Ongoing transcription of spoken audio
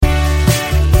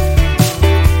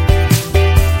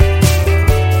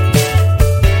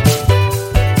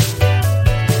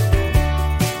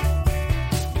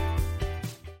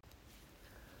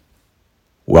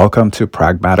Welcome to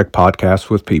Pragmatic Podcast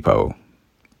with Pippo,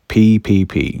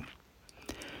 PPP.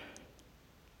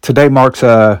 Today marks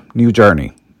a new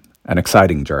journey, an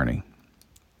exciting journey.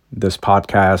 This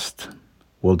podcast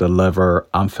will deliver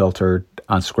unfiltered,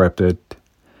 unscripted,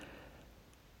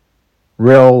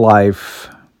 real-life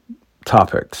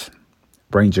topics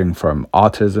ranging from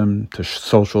autism to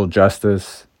social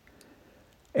justice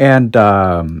and,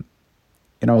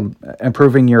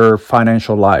 improving your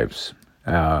financial lives.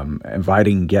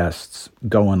 Inviting guests,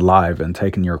 going live and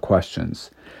taking your questions.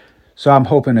 So I'm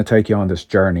hoping to take you on this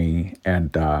journey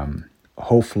and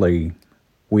hopefully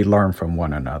we learn from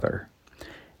one another.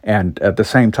 And at the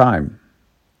same time,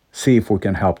 see if we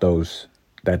can help those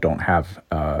that don't have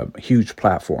a huge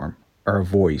platform or a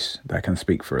voice that can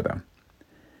speak for them.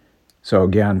 So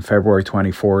again, February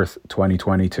 24th,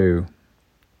 2022,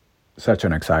 such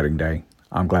an exciting day.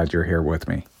 I'm glad you're here with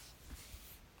me.